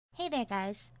Hey there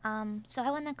guys, so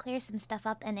I want to clear some stuff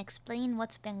up and explain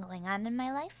what's been going on in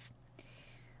my life.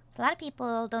 So a lot of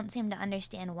people don't seem to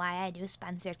understand why I do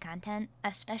sponsored content,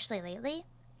 especially lately.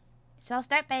 So I'll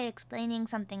start by explaining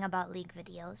something about League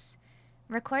videos.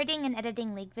 Recording and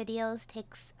editing League videos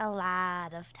takes a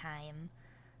lot of time.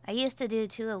 I used to do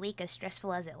 2 a week as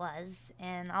stressful as it was,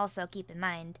 and also keep in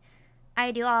mind,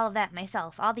 I do all of that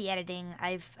myself, all the editing.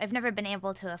 I've never been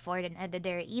able to afford an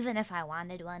editor even if I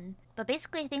wanted one. But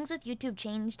basically things with YouTube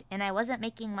changed and I wasn't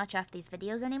making much off these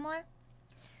videos anymore.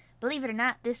 Believe it or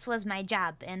not, this was my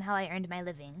job and how I earned my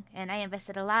living, and I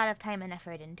invested a lot of time and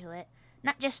effort into it.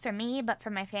 Not just for me, but for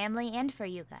my family and for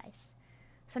you guys.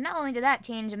 So not only did that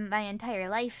change, my entire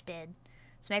life did.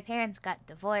 So my parents got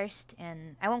divorced,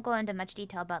 and I won't go into much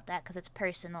detail about that because it's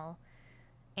personal.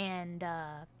 And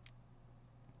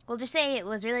we'll just say it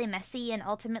was really messy, and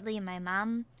ultimately my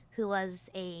mom, who was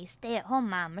a stay-at-home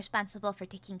mom responsible for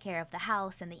taking care of the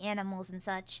house and the animals and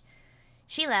such,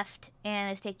 she left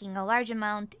and is taking a large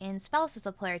amount in spousal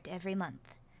support every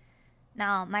month.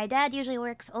 Now, my dad usually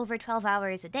works over 12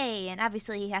 hours a day, and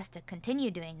obviously he has to continue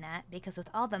doing that because with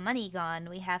all the money gone,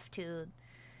 we have to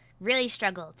really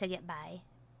struggle to get by.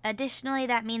 Additionally,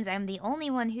 that means I'm the only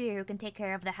one here who can take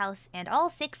care of the house and all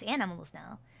 6 animals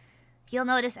now. You'll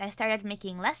notice I started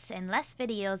making less and less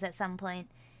videos at some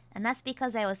point, and that's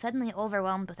because I was suddenly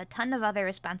overwhelmed with a ton of other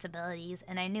responsibilities,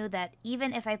 and I knew that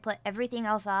even if I put everything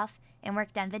else off and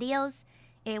worked on videos,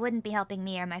 it wouldn't be helping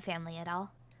me or my family at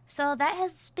all. So that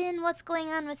has been what's going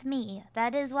on with me.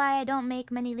 That is why I don't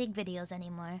make many League videos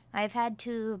anymore. I've had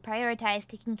to prioritize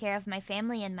taking care of my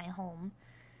family and my home.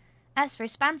 As for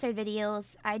sponsored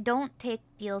videos, I don't take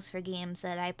deals for games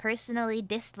that I personally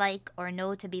dislike or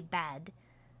know to be bad.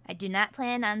 I do not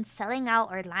plan on selling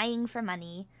out or lying for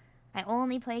money. I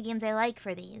only play games I like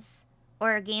for these,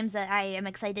 or games that I am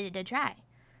excited to try.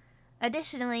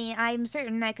 Additionally, I'm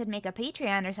certain I could make a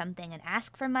Patreon or something and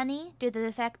ask for money due to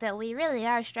the fact that we really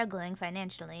are struggling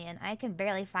financially and I can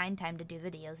barely find time to do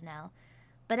videos now.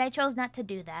 But I chose not to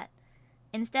do that.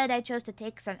 Instead, I chose to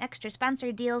take some extra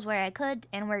sponsored deals where I could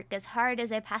and work as hard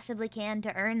as I possibly can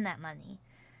to earn that money.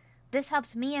 This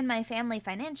helps me and my family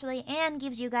financially and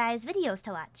gives you guys videos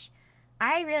to watch.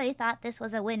 I really thought this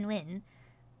was a win-win.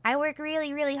 I work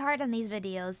really hard on these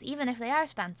videos, even if they are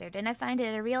sponsored, and I find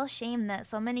it a real shame that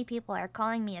so many people are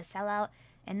calling me a sellout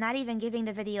and not even giving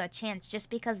the video a chance just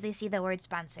because they see the word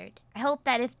sponsored. I hope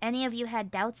that if any of you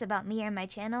had doubts about me or my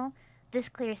channel, this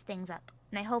clears things up.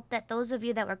 And I hope that those of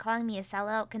you that were calling me a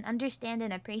sellout can understand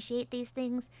and appreciate these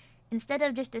things instead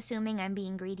of just assuming I'm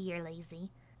being greedy or lazy.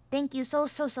 Thank you so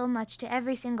much to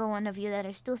every single one of you that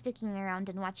are still sticking around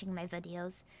and watching my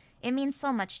videos. It means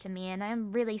so much to me, and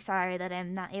I'm really sorry that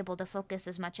I'm not able to focus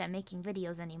as much on making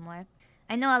videos anymore.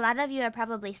 I know a lot of you are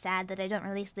probably sad that I don't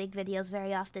release League videos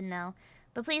very often now,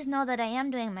 but please know that I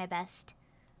am doing my best.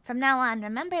 From now on,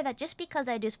 remember that just because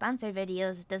I do sponsored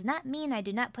videos does not mean I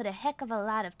do not put a heck of a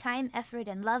lot of time, effort,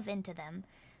 and love into them.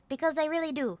 Because I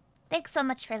really do. Thanks so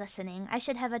much for listening. I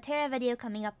should have a Terra video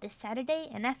coming up this Saturday,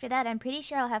 and after that I'm pretty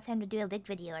sure I'll have time to do a League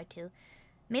video or 2.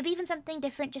 Maybe even something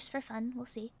different just for fun, we'll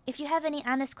see. If you have any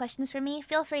honest questions for me,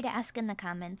 feel free to ask in the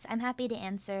comments. I'm happy to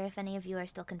answer if any of you are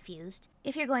still confused.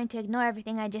 If you're going to ignore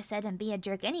everything I just said and be a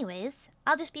jerk anyways,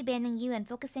 I'll just be banning you and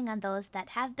focusing on those that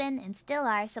have been and still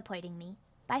are supporting me.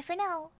 Bye for now!